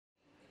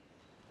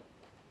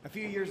A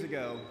few years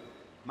ago,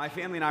 my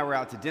family and I were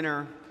out to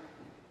dinner,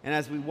 and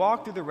as we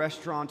walked through the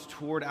restaurant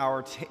toward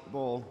our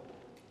table,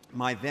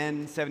 my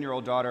then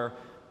 7-year-old daughter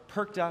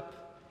perked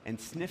up and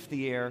sniffed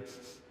the air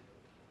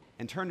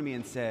and turned to me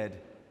and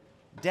said,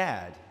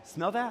 "Dad,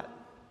 smell that?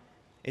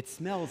 It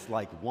smells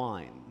like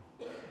wine."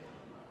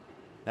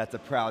 That's a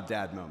proud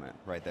dad moment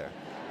right there.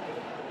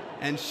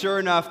 And sure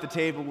enough, the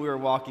table we were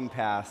walking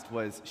past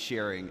was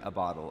sharing a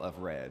bottle of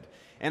red.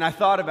 And I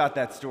thought about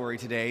that story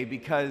today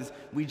because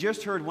we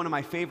just heard one of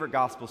my favorite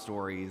gospel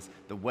stories,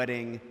 the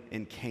wedding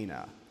in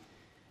Cana.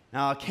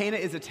 Now, Cana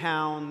is a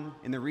town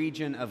in the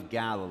region of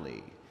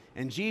Galilee.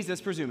 And Jesus,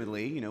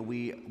 presumably,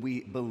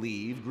 we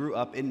believe, grew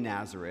up in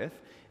Nazareth.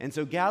 And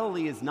so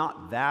Galilee is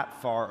not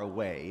that far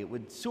away. It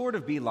would sort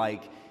of be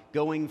like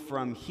going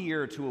from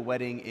here to a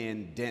wedding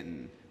in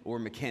Denton or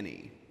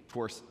McKinney, of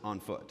course, on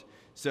foot.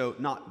 So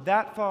not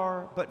that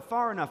far, but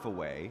far enough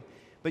away.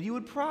 But you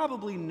would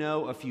probably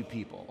know a few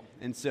people.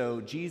 And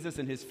so Jesus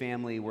and his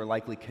family were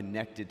likely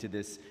connected to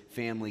this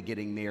family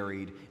getting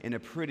married in a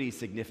pretty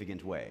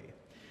significant way.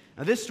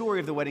 Now, this story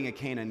of the wedding at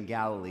Cana in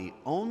Galilee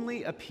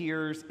only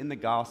appears in the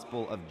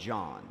Gospel of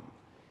John.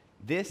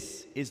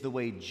 This is the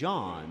way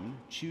John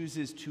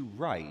chooses to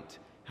write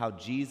how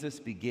Jesus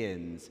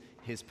begins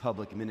his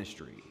public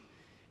ministry.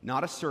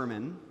 Not a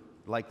sermon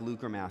like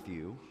Luke or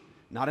Matthew,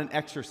 not an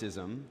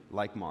exorcism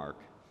like Mark,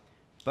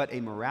 but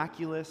a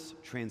miraculous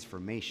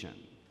transformation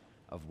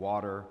of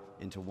water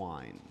into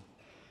wine.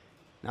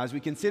 Now, as we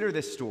consider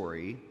this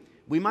story,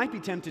 we might be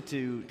tempted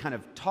to kind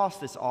of toss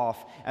this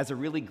off as a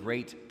really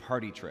great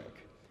party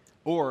trick.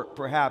 Or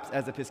perhaps,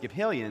 as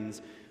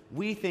Episcopalians,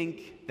 we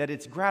think that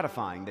it's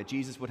gratifying that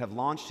Jesus would have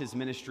launched his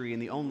ministry in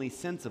the only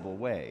sensible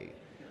way,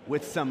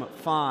 with some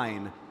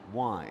fine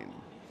wine.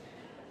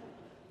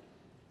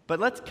 But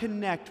let's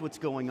connect what's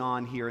going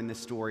on here in this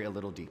story a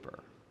little deeper.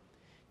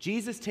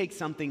 Jesus takes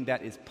something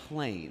that is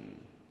plain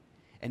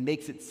and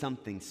makes it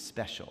something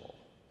special.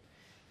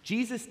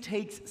 Jesus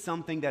takes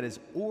something that is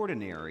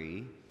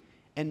ordinary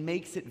and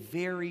makes it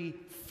very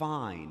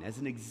fine as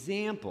an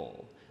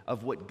example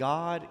of what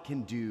God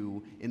can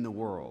do in the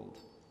world.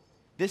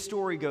 This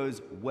story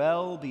goes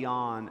well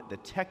beyond the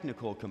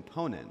technical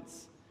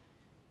components.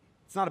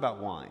 It's not about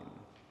wine.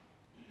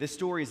 This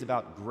story is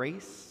about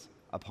grace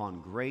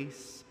upon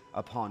grace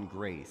upon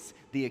grace,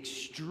 the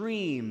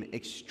extreme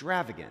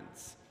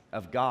extravagance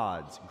of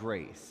God's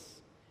grace.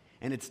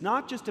 And it's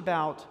not just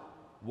about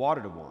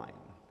water to wine.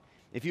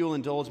 If you will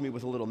indulge me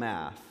with a little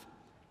math,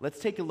 let's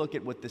take a look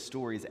at what this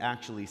story is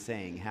actually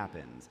saying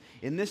happens.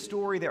 In this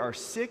story, there are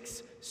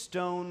 6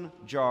 stone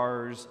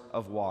jars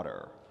of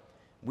water.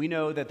 We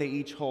know that they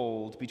each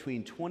hold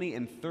between 20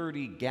 and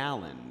 30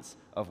 gallons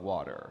of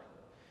water.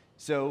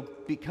 So,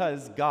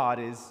 because God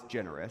is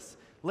generous,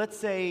 let's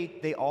say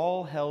they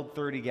all held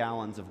 30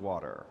 gallons of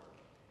water.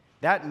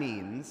 That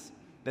means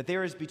that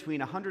there is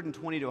between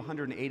 120 to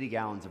 180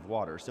 gallons of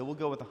water. So we'll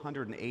go with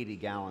 180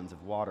 gallons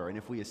of water. And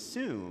if we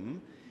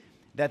assume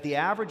that the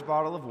average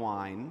bottle of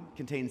wine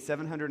contains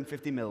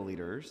 750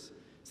 milliliters,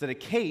 so that a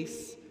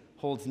case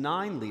holds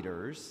 9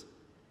 liters,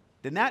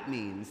 then that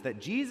means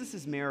that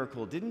Jesus'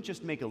 miracle didn't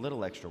just make a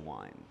little extra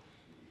wine.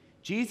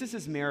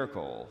 Jesus'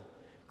 miracle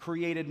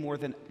created more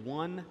than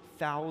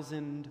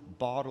 1,000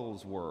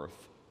 bottles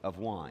worth of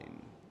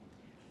wine.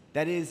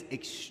 That is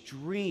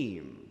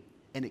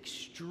an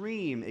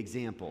extreme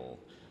example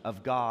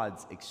of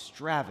God's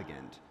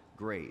extravagant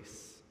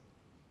grace.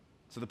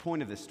 So the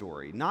point of this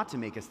story, not to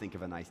make us think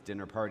of a nice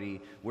dinner party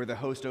where the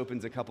host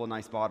opens a couple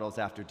nice bottles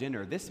after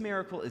dinner. This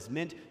miracle is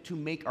meant to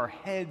make our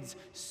heads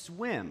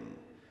swim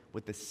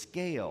with the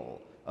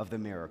scale of the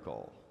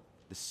miracle,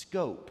 the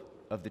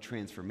scope of the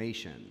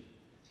transformation.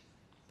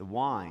 The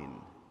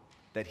wine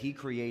that he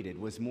created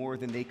was more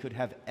than they could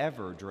have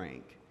ever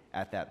drank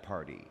at that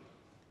party.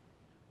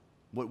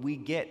 What we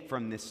get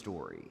from this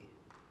story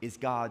is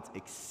God's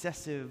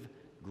excessive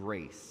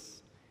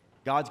grace.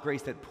 God's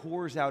grace that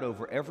pours out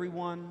over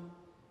everyone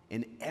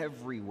in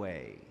every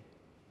way.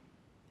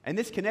 And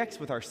this connects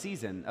with our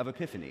season of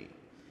Epiphany.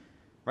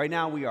 Right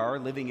now we are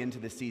living into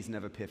the season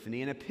of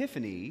Epiphany, and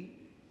Epiphany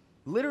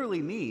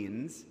literally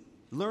means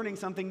learning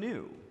something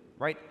new,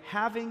 right?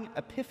 Having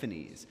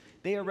epiphanies.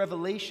 They are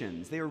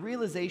revelations. They are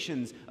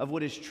realizations of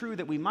what is true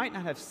that we might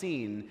not have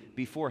seen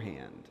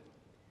beforehand.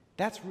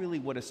 That's really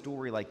what a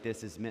story like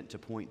this is meant to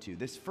point to.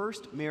 This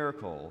first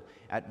miracle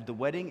at the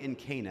wedding in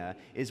Cana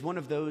is one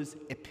of those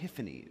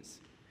epiphanies.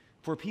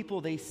 For people,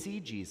 they see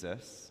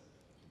Jesus,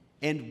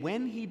 and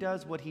when he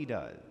does what he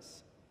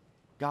does,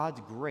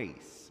 God's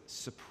grace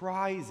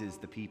surprises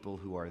the people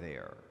who are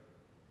there.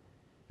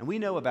 And we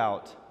know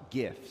about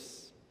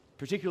gifts,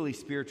 particularly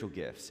spiritual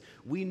gifts.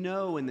 We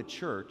know in the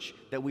church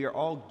that we are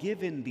all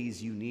given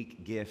these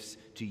unique gifts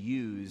to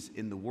use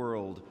in the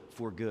world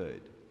for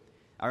good.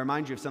 I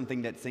remind you of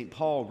something that St.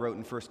 Paul wrote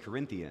in 1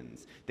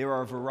 Corinthians. There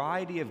are a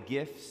variety of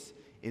gifts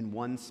in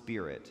one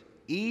Spirit.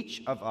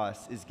 Each of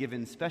us is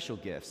given special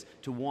gifts.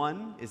 To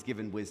one is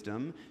given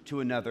wisdom, to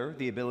another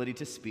the ability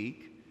to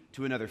speak,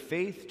 to another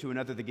faith, to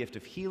another the gift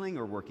of healing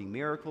or working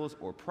miracles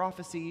or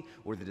prophecy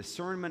or the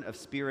discernment of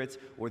spirits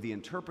or the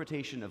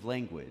interpretation of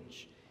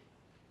language.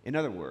 In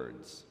other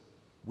words,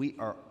 we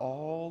are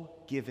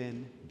all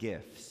given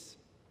gifts.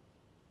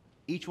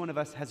 Each one of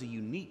us has a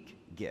unique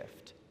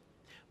gift.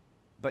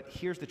 But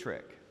here's the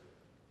trick.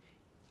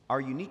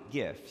 Our unique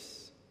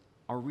gifts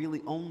are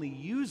really only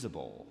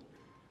usable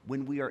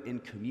when we are in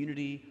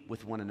community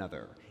with one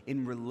another,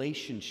 in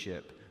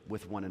relationship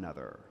with one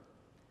another.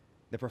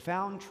 The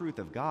profound truth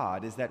of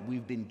God is that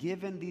we've been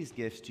given these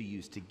gifts to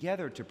use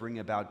together to bring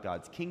about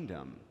God's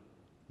kingdom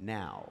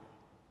now.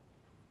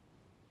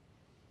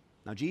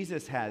 Now,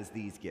 Jesus has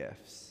these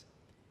gifts,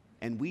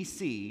 and we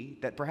see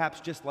that perhaps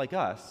just like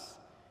us,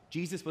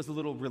 Jesus was a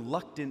little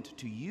reluctant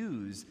to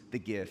use the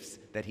gifts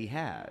that he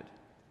had.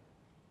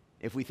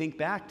 If we think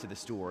back to the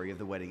story of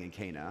the wedding in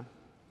Cana,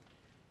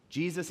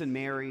 Jesus and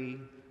Mary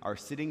are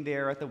sitting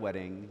there at the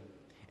wedding,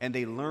 and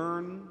they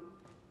learn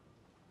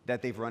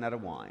that they've run out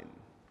of wine.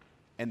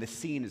 And the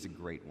scene is a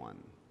great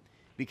one,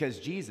 because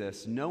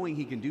Jesus, knowing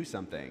he can do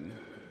something,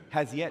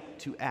 has yet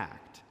to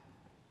act.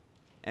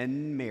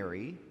 And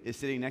Mary is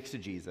sitting next to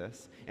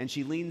Jesus, and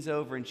she leans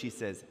over and she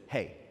says,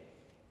 "Hey,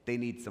 they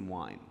need some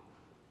wine."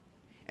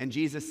 And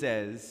Jesus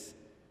says,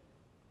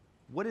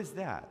 "What is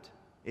that?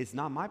 It's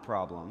not my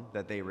problem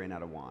that they ran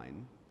out of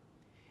wine."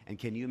 And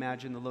can you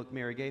imagine the look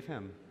Mary gave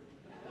him?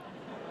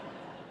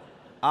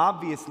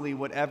 Obviously,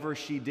 whatever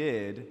she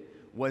did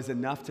was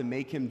enough to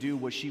make him do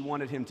what she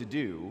wanted him to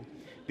do,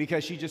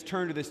 because she just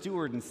turned to the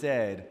steward and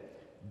said,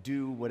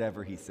 "Do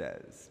whatever he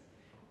says."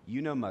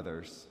 You know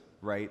mothers,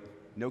 right?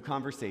 No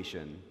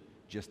conversation,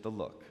 just the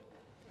look.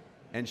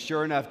 And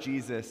sure enough,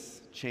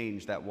 Jesus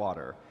changed that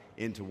water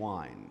into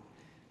wine.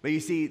 But you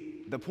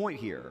see, the point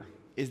here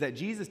is that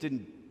Jesus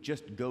didn't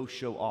just go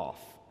show off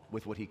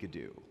with what he could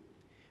do.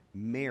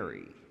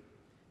 Mary,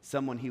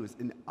 someone he was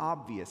in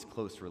obvious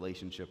close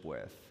relationship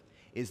with,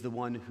 is the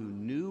one who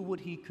knew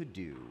what he could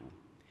do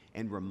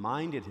and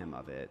reminded him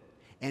of it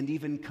and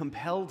even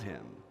compelled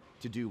him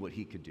to do what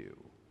he could do.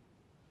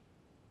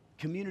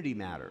 Community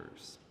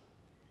matters.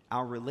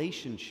 Our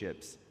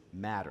relationships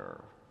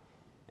matter.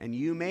 And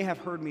you may have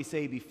heard me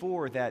say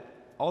before that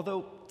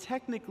although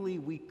technically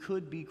we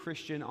could be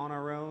Christian on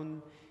our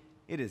own,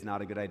 it is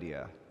not a good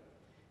idea.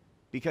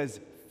 Because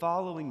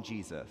following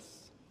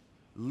Jesus,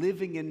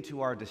 living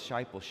into our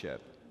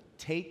discipleship,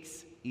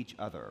 takes each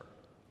other.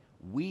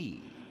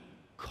 We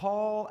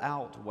call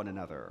out one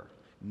another,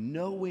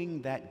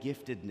 knowing that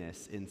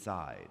giftedness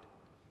inside.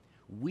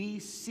 We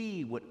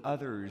see what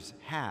others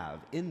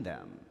have in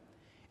them,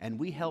 and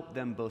we help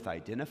them both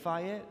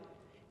identify it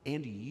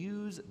and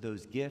use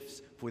those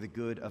gifts for the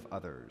good of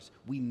others.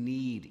 We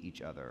need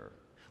each other.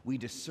 We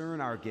discern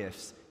our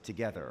gifts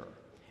together,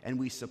 and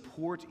we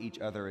support each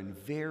other in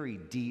very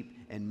deep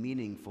and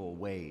meaningful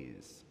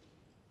ways.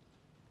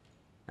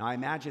 Now, I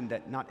imagine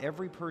that not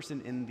every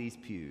person in these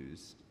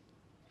pews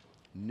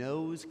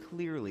knows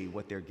clearly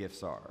what their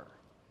gifts are,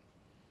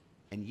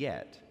 and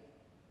yet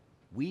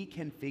we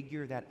can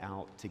figure that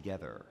out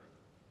together.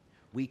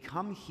 We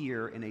come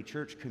here in a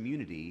church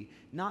community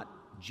not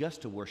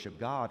just to worship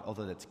God,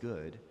 although that's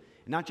good,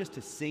 not just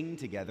to sing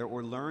together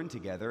or learn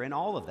together, and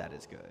all of that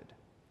is good.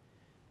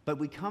 But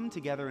we come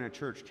together in a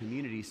church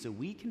community so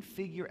we can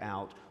figure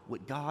out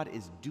what God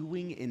is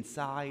doing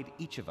inside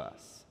each of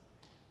us,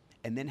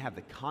 and then have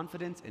the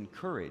confidence and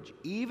courage,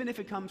 even if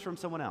it comes from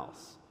someone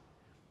else,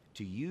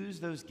 to use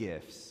those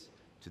gifts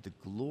to the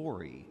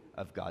glory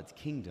of God's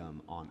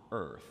kingdom on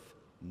earth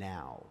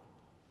now.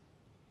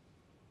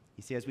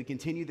 You see, as we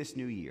continue this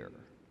new year,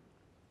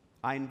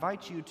 I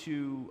invite you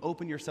to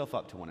open yourself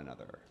up to one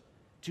another,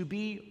 to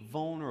be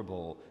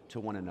vulnerable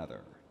to one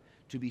another,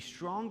 to be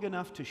strong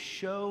enough to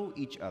show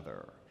each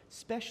other,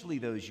 especially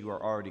those you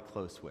are already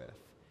close with,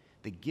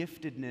 the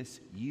giftedness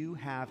you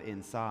have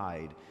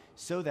inside,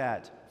 so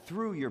that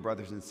through your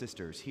brothers and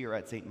sisters here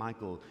at St.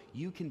 Michael,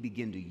 you can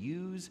begin to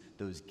use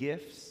those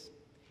gifts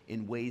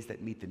in ways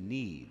that meet the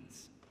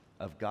needs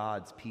of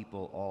God's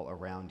people all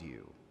around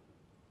you.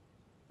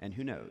 And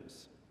who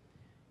knows,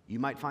 you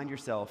might find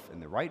yourself in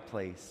the right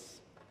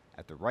place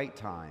at the right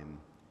time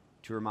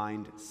to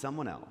remind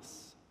someone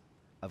else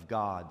of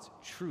God's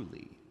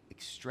truly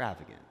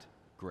extravagant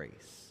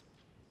grace.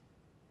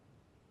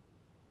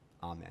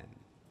 Amen.